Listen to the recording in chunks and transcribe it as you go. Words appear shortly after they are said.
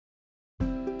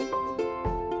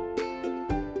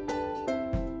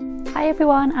Hi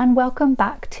everyone, and welcome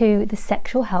back to the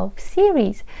sexual health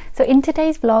series. So in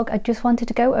today's vlog I just wanted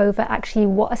to go over actually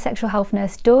what a sexual health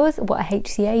nurse does, what a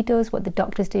HCA does, what the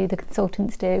doctors do, the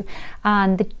consultants do,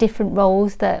 and the different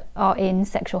roles that are in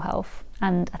sexual health,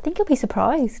 and I think you'll be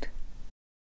surprised.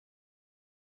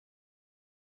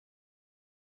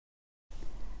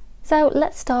 So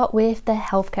let's start with the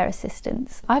healthcare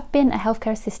assistants. I've been a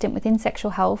healthcare assistant within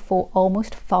sexual health for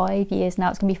almost 5 years now.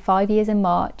 It's going to be 5 years in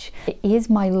March. It is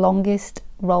my longest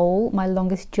role, my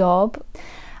longest job,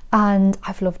 and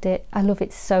I've loved it. I love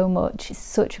it so much. It's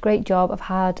such a great job. I've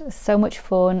had so much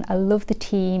fun. I love the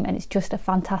team, and it's just a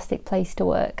fantastic place to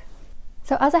work.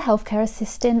 So as a healthcare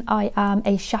assistant, I am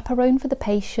a chaperone for the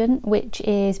patient, which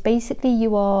is basically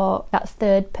you are that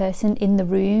third person in the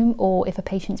room, or if a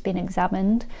patient's been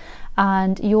examined,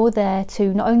 and you're there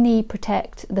to not only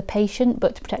protect the patient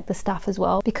but to protect the staff as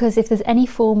well, because if there's any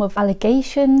form of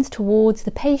allegations towards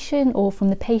the patient or from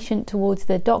the patient towards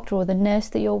the doctor or the nurse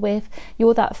that you're with,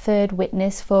 you're that third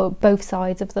witness for both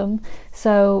sides of them.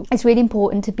 So it's really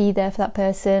important to be there for that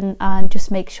person and just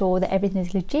make sure that everything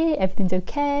is legit, everything's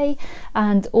okay,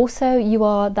 and also you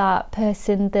are that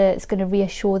person that's going to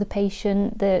reassure the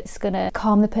patient, that's going to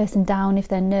calm the person down if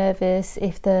they're nervous,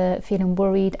 if they're feeling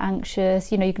worried,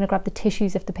 anxious. You know, you're going to grab the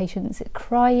tissues if the patient's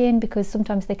crying, because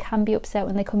sometimes they can be upset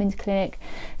when they come into clinic.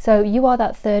 So you are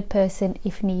that third person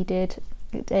if needed,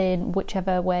 in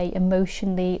whichever way,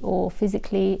 emotionally or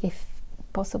physically if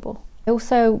possible.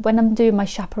 Also, when I'm doing my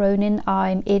chaperoning,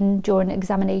 I'm in during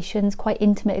examinations, quite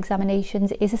intimate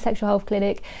examinations. It is a sexual health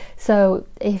clinic, so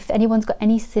if anyone's got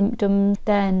any symptoms,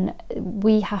 then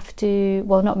we have to,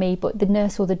 well, not me, but the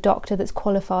nurse or the doctor that's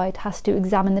qualified has to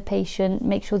examine the patient,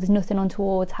 make sure there's nothing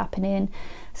untoward happening.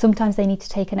 Sometimes they need to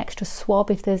take an extra swab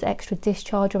if there's extra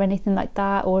discharge or anything like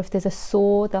that, or if there's a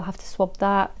sore, they'll have to swab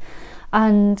that.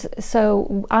 And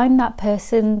so I'm that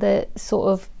person that sort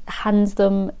of hands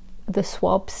them the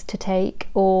swabs to take,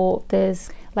 or there's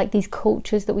like these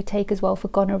cultures that we take as well for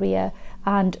gonorrhea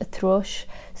and a thrush,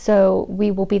 so we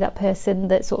will be that person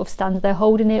that sort of stands there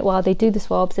holding it while they do the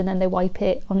swabs, and then they wipe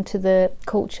it onto the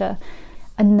culture.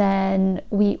 And then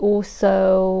we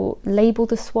also label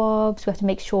the swabs. We have to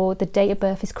make sure the date of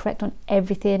birth is correct on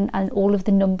everything and all of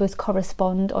the numbers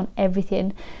correspond on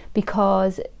everything,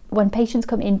 because when patients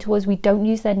come into us, we don't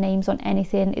use their names on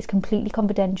anything. It's completely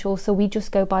confidential, so we just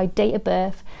go by date of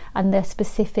birth and their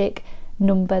specific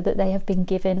number that they have been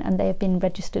given and they have been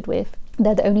registered with.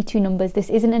 They're the only two numbers. This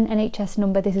isn't an NHS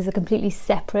number, this is a completely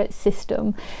separate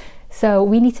system. So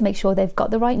we need to make sure they've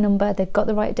got the right number, they've got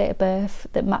the right date of birth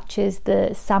that matches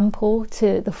the sample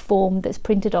to the form that's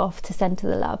printed off to send to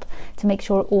the lab, to make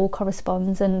sure it all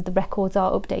corresponds and the records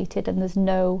are updated and there's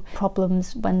no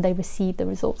problems when they receive the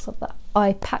results of that.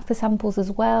 I pack the samples as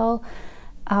well.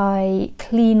 I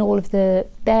clean all of the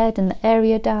bed and the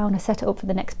area down. I set it up for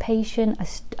the next patient.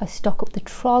 I stock up the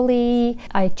trolley.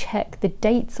 I check the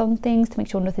dates on things to make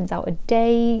sure nothing's out of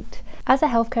date. As a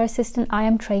healthcare assistant, I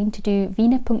am trained to do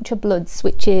venipuncture bloods,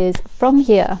 which is from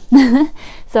here.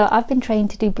 So I've been trained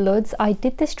to do bloods. I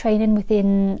did this training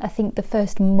within, I think, the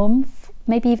first month,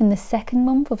 maybe even the second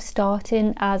month of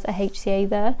starting as a HCA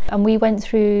there, and we went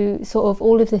through sort of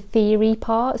all of the theory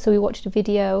part. So we watched a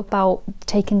video about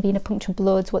taking venipuncture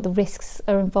bloods, what the risks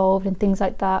are involved and things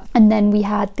like that, and then we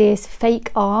had this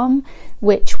fake arm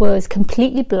which was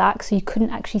completely black, so you couldn't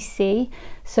actually see,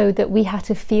 so that we had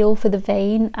to feel for the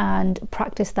vein and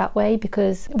practice that way,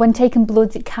 because when taking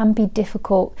bloods it can be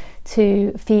difficult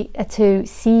to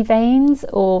see veins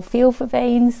or feel for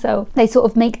veins, so they sort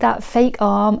of make that fake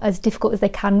arm as difficult as they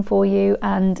can for you,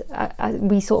 and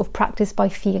we sort of practice by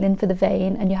feeling for the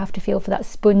vein, and you have to feel for that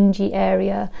spongy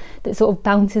area that sort of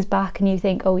bounces back and you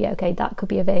think, oh yeah, okay, that could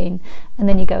be a vein, and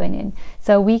then you're going in.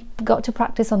 So we got to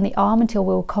practice on the arm until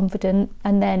we were confident,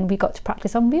 and then we got to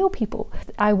practice on real people.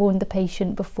 I warned the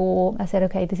patient before. I said,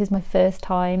 okay, this is my first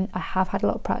time, I have had a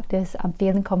lot of practice, I'm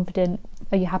feeling confident,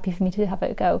 are you happy for me to have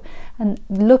it go? And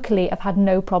luckily I've had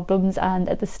no problems, and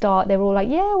at the start they were all like,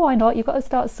 yeah, why not, you've got to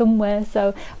start somewhere.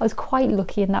 So I was quite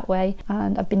lucky in that way,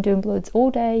 and I've been doing bloods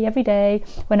all day, every day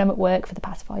when I'm at work for the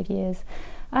past 5 years.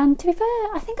 And to be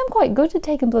fair, I think I'm quite good at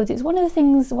taking bloods. It's one of the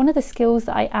things, one of the skills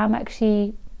that I am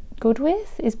actually good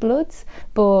with is bloods.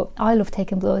 But I love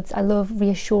taking bloods. I love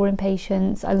reassuring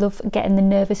patients. I love getting the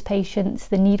nervous patients,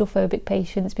 the needle phobic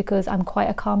patients, because I'm quite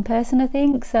a calm person, I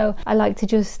think. So I like to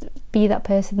just be that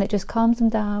person that just calms them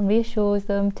down, reassures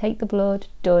them, take the blood,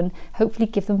 done. Hopefully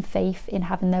give them faith in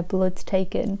having their bloods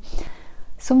taken.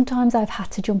 Sometimes I've had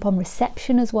to jump on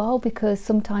reception as well, because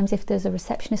sometimes if there's a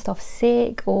receptionist off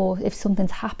sick or if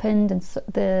something's happened and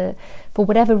for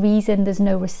whatever reason there's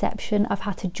no reception, I've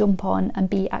had to jump on and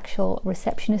be actual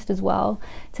receptionist as well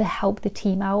to help the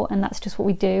team out. And that's just what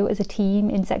we do as a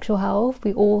team in sexual health.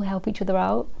 We all help each other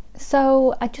out.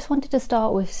 So I just wanted to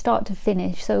start with start to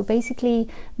finish. So basically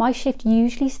my shift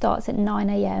usually starts at 9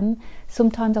 a.m.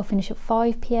 Sometimes I'll finish at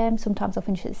 5 p.m, sometimes I'll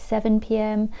finish at 7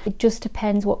 p.m. It just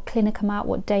depends what clinic I'm at,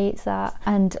 what day it's at,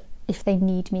 and if they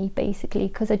need me, basically,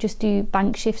 because I just do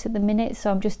bank shifts at the minute, so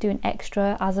I'm just doing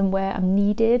extra as and where I'm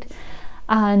needed.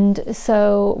 And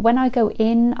so when I go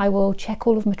in, I will check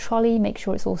all of my trolley, make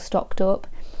sure it's all stocked up.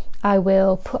 I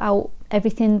will put out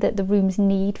everything that the rooms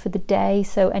need for the day,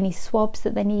 so any swabs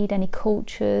that they need, any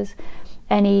cultures,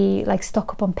 any like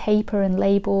stock up on paper and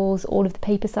labels, all of the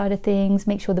paper side of things,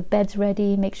 make sure the bed's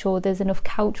ready, make sure there's enough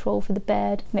couch roll for the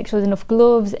bed, make sure there's enough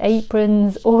gloves,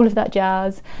 aprons, all of that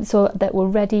jazz, so that we're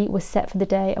ready, we're set for the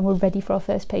day, and we're ready for our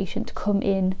first patient to come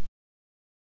in.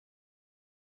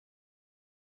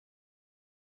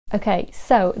 Okay,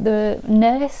 so the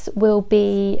nurse will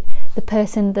be the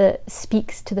person that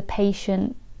speaks to the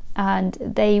patient, and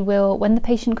they will, when the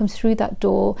patient comes through that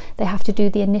door, they have to do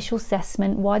the initial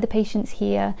assessment, why the patient's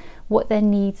here, what their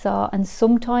needs are. And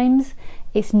sometimes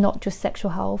it's not just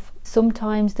sexual health,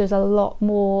 sometimes there's a lot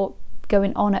more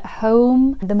going on at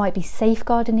home. There might be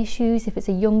safeguarding issues if it's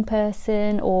a young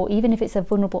person, or even if it's a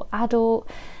vulnerable adult.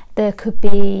 There could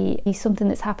be something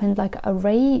that's happened, like a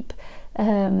rape.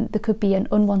 There could be an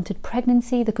unwanted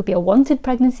pregnancy, there could be a wanted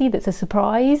pregnancy that's a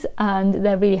surprise and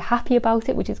they're really happy about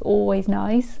it, which is always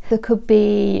nice. There could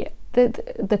be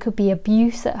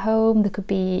abuse at home, there could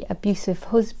be abusive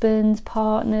husbands,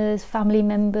 partners, family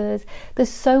members. There's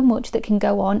so much that can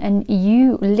go on, and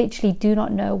you literally do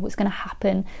not know what's going to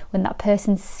happen when that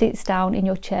person sits down in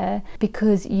your chair,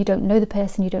 because you don't know the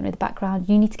person, you don't know the background.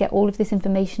 You need to get all of this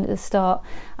information at the start,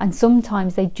 and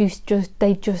sometimes they just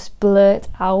blurt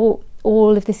out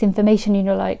all of this information and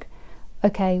you're like,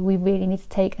 okay, we really need to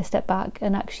take a step back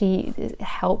and actually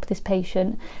help this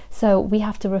patient. So we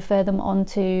have to refer them on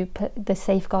to the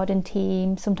safeguarding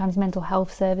team, sometimes mental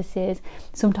health services,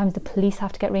 sometimes the police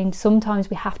have to get ringed,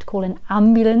 sometimes we have to call an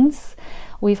ambulance.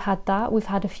 We've had that. We've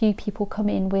had a few people come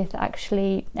in with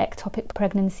actually ectopic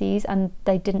pregnancies and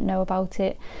they didn't know about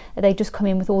it. They just come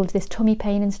in with all of this tummy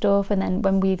pain and stuff, and then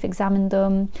when we've examined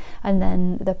them and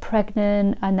then they're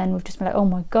pregnant, and then we've just been like, oh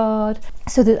my God.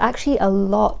 So there's actually a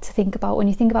lot to think about when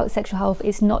you think about sexual health.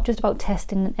 It's not just about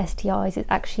testing STIs, it's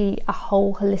actually a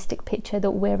whole holistic picture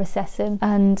that we're assessing.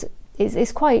 And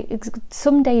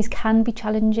some days can be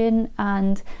challenging,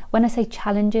 and when I say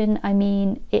challenging, I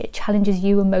mean it challenges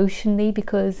you emotionally,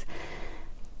 because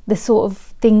the sort of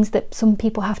things that some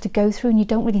people have to go through and you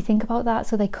don't really think about that.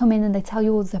 So they come in and they tell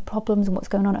you all their problems and what's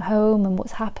going on at home and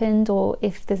what's happened, or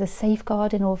if there's a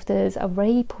safeguarding or if there's a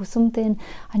rape or something,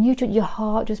 and your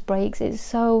heart just breaks. It's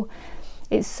so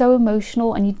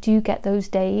emotional, and you do get those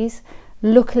days.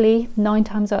 Luckily 9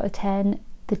 times out of 10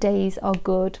 the days are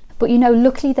good, but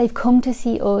luckily they've come to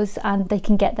see us and they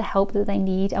can get the help that they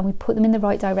need, and we put them in the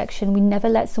right direction. We never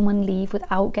let someone leave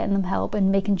without getting them help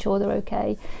and making sure they're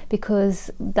okay,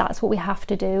 because that's what we have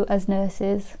to do as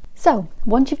nurses. So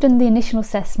once you've done the initial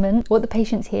assessment, what the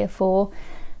patient's here for,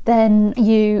 then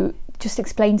you just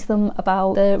explain to them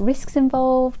about the risks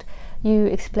involved. You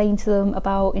explain to them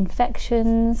about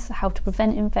infections, how to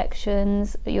prevent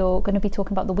infections. You're going to be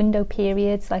talking about the window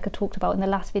periods like I talked about in the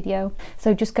last video.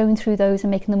 So just going through those and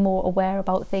making them more aware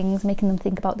about things, making them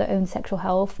think about their own sexual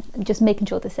health, just making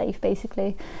sure they're safe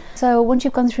basically. So once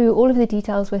you've gone through all of the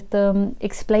details with them,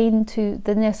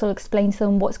 the nurse will explain to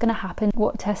them what's going to happen,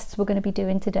 what tests we're going to be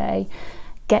doing today,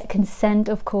 get consent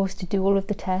of course to do all of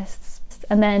the tests,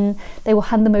 and then they will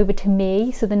hand them over to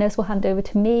me. So the nurse will hand over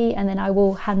to me, and then I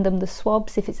will hand them the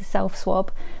swabs if it's a self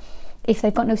swab. If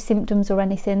they've got no symptoms or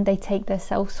anything, they take their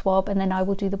self swab, and then I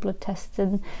will do the blood tests.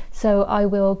 And so I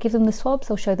will give them the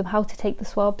swabs, I'll show them how to take the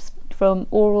swabs from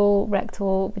oral,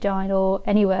 rectal, vaginal,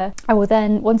 anywhere. I will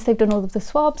then, once they've done all of the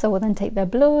swabs, I will then take their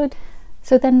blood.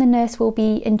 So then the nurse will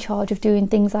be in charge of doing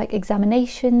things like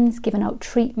examinations, giving out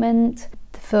treatment,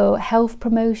 for health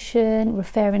promotion,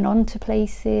 referring on to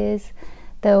places.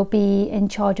 They'll be in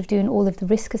charge of doing all of the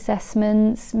risk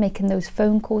assessments, making those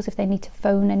phone calls if they need to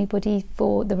phone anybody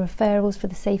for the referrals for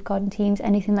the safeguarding teams,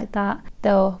 anything like that.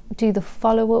 They'll do the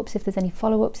follow-ups if there's any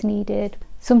follow-ups needed.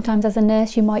 Sometimes as a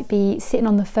nurse you might be sitting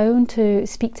on the phone to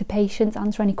speak to patients,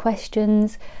 answer any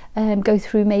questions, go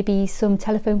through maybe some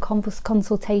telephone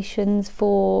consultations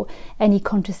for any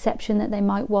contraception that they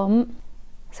might want.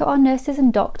 So our nurses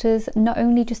and doctors not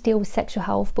only just deal with sexual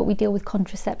health, but we deal with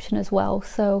contraception as well.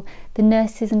 So the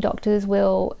nurses and doctors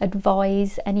will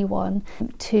advise anyone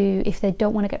to, if they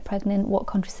don't want to get pregnant, what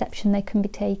contraception they can be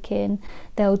taking.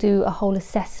 They'll do a whole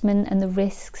assessment and the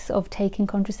risks of taking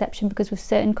contraception, because with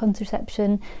certain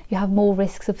contraception you have more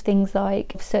risks of things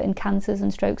like certain cancers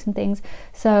and strokes and things.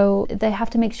 So they have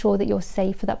to make sure that you're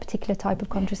safe for that particular type of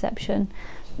contraception.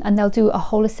 And they'll do a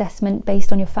whole assessment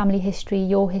based on your family history,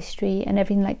 your history and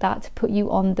everything like that, to put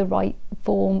you on the right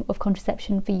form of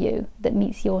contraception for you that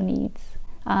meets your needs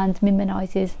and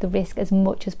minimises the risk as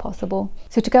much as possible.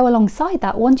 So to go alongside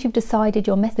that, once you've decided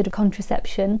your method of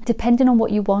contraception, depending on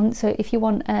what you want, so if you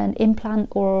want an implant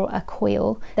or a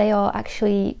coil, they are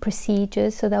actually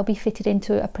procedures, so they'll be fitted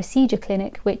into a procedure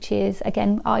clinic, which is,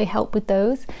 again, I help with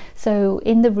those. So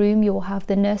in the room you'll have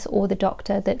the nurse or the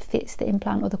doctor that fits the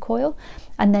implant or the coil,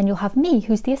 and then you'll have me,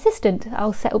 who's the assistant.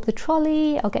 I'll set up the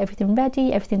trolley, I'll get everything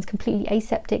ready, everything's completely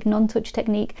aseptic, non-touch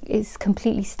technique, it's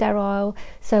completely sterile,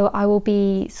 so I will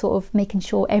be sort of making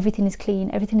sure everything is clean,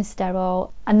 everything is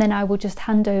sterile, and then I will just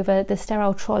hand over the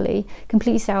sterile trolley,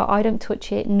 completely sterile. I don't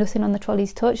touch it, nothing on the trolley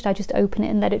is touched, I just open it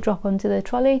and let it drop onto the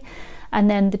trolley, and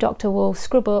then the doctor will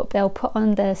scrub up, they'll put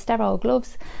on their sterile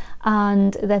gloves,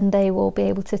 and then they will be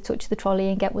able to touch the trolley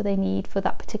and get what they need for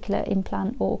that particular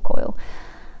implant or coil.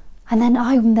 And then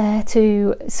I'm there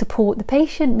to support the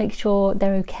patient, make sure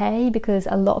they're okay, because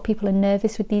a lot of people are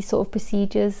nervous with these sort of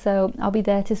procedures. So I'll be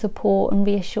there to support and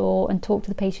reassure and talk to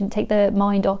the patient, take their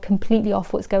mind completely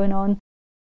off what's going on.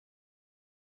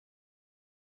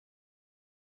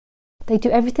 They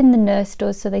do everything the nurse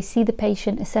does, so they see the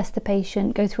patient, assess the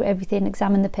patient, go through everything,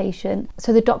 examine the patient.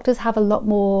 So the doctors have a lot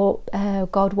more,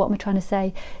 God, what am I trying to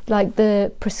say? Like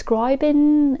the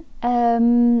prescribing,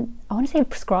 I want to say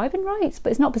prescribing rights, but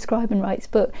it's not prescribing rights,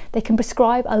 but they can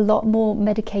prescribe a lot more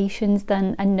medications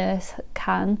than a nurse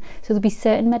can. So there'll be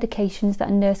certain medications that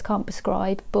a nurse can't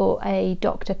prescribe, but a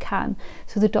doctor can.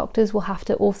 So the doctors will have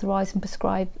to authorise and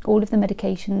prescribe all of the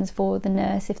medications for the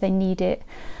nurse if they need it,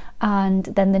 and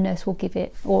then the nurse will give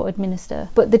it or administer.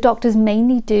 But the doctors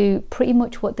mainly do pretty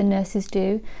much what the nurses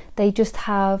do. They just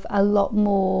have a lot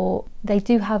more, they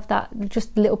do have that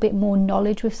just a little bit more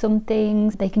knowledge with some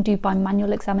things. They can do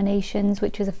bimanual examinations,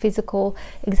 which is a physical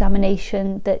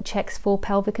examination that checks for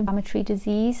pelvic inflammatory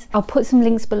disease. I'll put some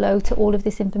links below to all of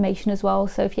this information as well,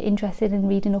 so if you're interested in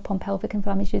reading up on pelvic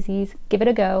inflammatory disease, give it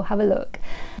a go, have a look.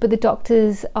 But the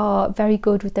doctors are very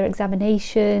good with their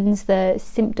examinations, their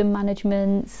symptom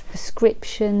management,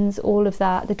 prescriptions, all of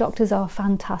that. The doctors are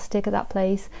fantastic at that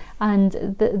place, and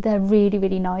they're really,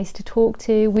 really nice to talk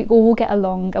to. We all get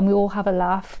along and we all have a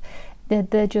laugh.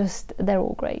 They're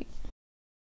all great.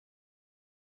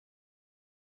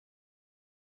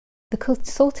 The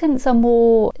consultants are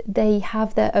more, they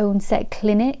have their own set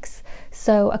clinics.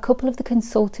 So a couple of the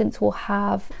consultants will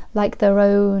have like their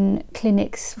own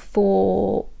clinics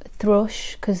for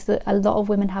thrush, because a lot of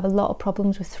women have a lot of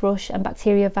problems with thrush and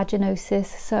bacteria vaginosis.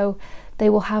 So they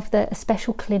will have a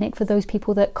special clinic for those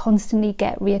people that constantly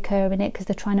get reoccurring it because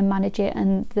they're trying to manage it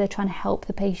and they're trying to help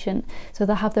the patient. So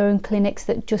they'll have their own clinics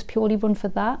that just purely run for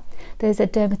that. There's a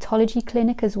dermatology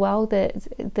clinic as well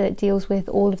that deals with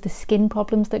all of the skin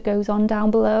problems that goes on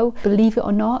down below. Believe it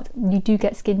or not, you do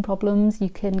get skin problems. You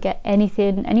can get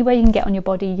anything, anywhere you can get on your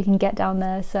body, you can get down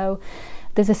there. So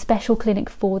there's a special clinic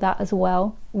for that as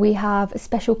well. We have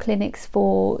special clinics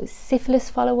for syphilis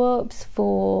follow-ups,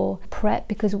 for PrEP,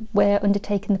 because we're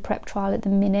undertaking the PrEP trial at the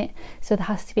minute. So there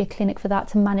has to be a clinic for that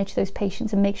to manage those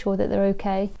patients and make sure that they're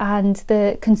okay. And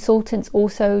the consultants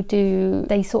also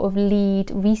they sort of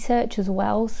lead research as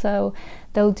well. So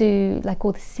they'll do like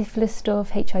all the syphilis stuff,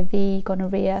 HIV,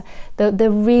 gonorrhea.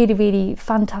 They're really, really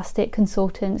fantastic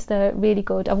consultants. They're really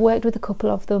good. I've worked with a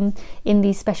couple of them in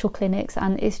these special clinics,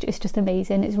 and it's just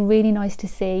amazing. It's really nice to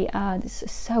see, and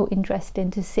it's so interesting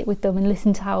to sit with them and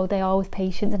listen to how they are with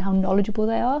patients and how knowledgeable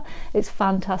they are. It's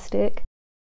fantastic.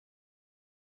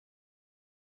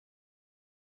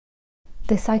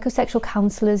 The psychosexual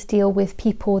counsellors deal with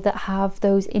people that have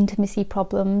those intimacy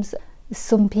problems.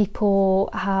 Some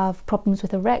people have problems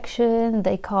with erection,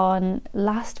 they can't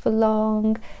last for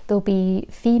long. There'll be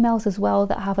females as well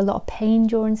that have a lot of pain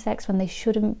during sex when they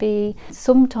shouldn't be.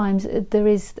 Sometimes there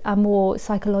is a more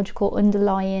psychological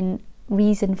underlying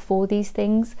reason for these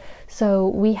things. So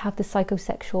we have the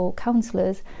psychosexual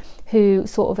counsellors who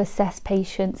sort of assess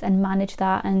patients and manage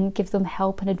that and give them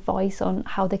help and advice on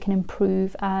how they can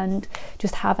improve and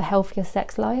just have a healthier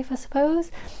sex life, I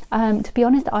suppose. To be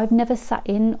honest, I've never sat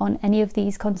in on any of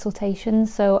these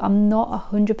consultations, so I'm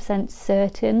not 100%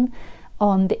 certain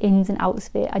on the ins and outs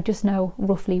of it. I just know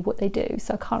roughly what they do,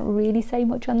 so I can't really say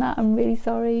much on that. I'm really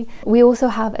sorry. We also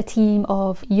have a team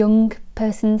of young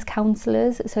persons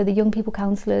counsellors, so the young people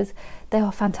counsellors, they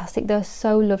are fantastic. They're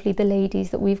so lovely. The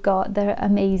ladies that we've got, they're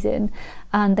amazing,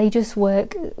 and they just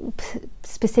work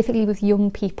specifically with young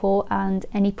people and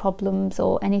any problems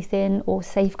or anything or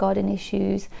safeguarding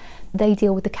issues. They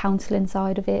deal with the counselling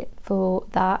side of it for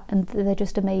that, and they're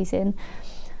just amazing.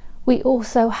 We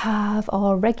also have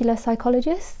our regular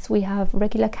psychologists, we have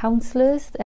regular counsellors.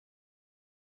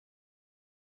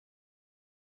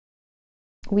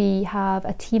 We have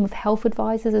a team of health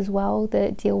advisors as well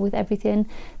that deal with everything.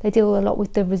 They deal a lot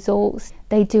with the results.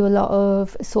 They do a lot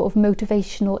of sort of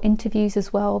motivational interviews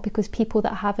as well, because people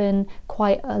that are having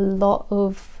quite a lot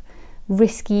of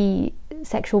risky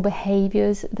sexual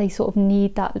behaviours, they sort of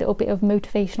need that little bit of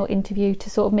motivational interview to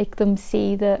sort of make them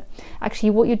see that actually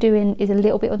what you're doing is a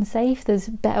little bit unsafe. There's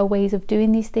better ways of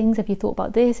doing these things. Have you thought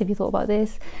about this? Have you thought about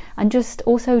this? And just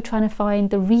also trying to find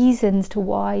the reasons to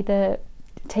why they're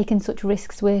taking such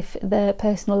risks with their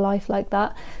personal life like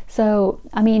that. So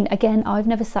I mean, again, I've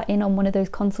never sat in on one of those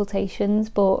consultations,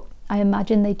 but I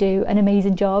imagine they do an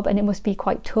amazing job, and it must be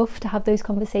quite tough to have those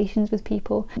conversations with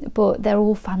people, but they're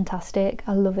all fantastic.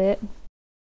 I love it.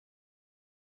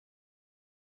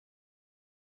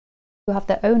 We have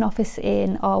their own office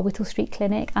in our Whittle Street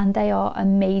clinic, and they are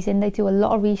amazing. They do a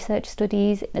lot of research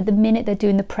studies. At the minute they're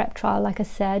doing the PrEP trial, like I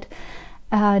said,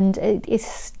 and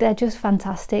they're just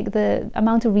fantastic. The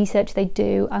amount of research they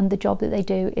do and the job that they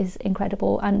do is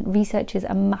incredible, and research is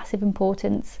a massive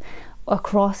importance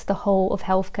across the whole of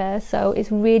healthcare, so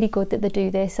it's really good that they do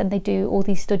this, and they do all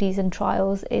these studies and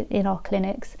trials in our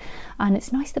clinics, and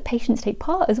it's nice that patients take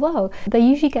part as well. They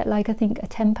usually get, like, I think a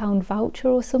 £10 voucher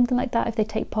or something like that if they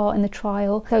take part in the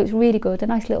trial, so it's really good, a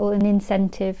nice little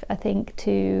incentive, I think,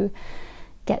 to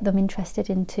get them interested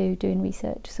into doing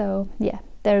research. So yeah,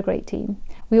 they're a great team.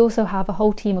 We also have a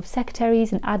whole team of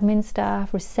secretaries and admin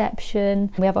staff,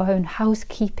 reception. We have our own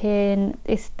housekeeping.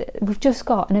 We've just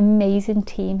got an amazing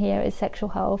team here at Sexual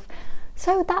Health.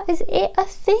 So that is it. I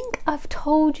think I've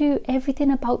told you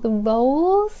everything about the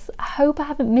roles. I hope I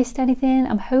haven't missed anything.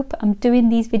 I hope I'm doing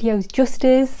these videos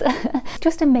justice. It's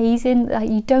just amazing that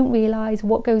you don't realise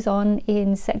what goes on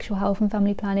in sexual health and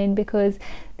family planning, because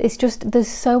it's just, there's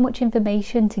so much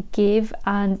information to give,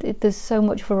 and there's so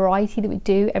much variety that we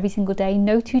do every single day.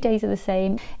 No 2 days are the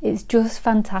same. It's just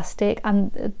fantastic,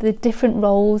 and the different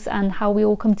roles and how we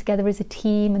all come together as a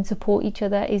team and support each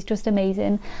other is just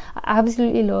amazing. I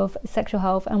absolutely love sexual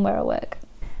health and where I work.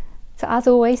 So as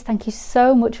always, thank you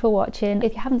so much for watching.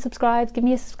 If you haven't subscribed, give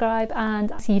me a subscribe,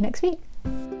 and I'll see you next week.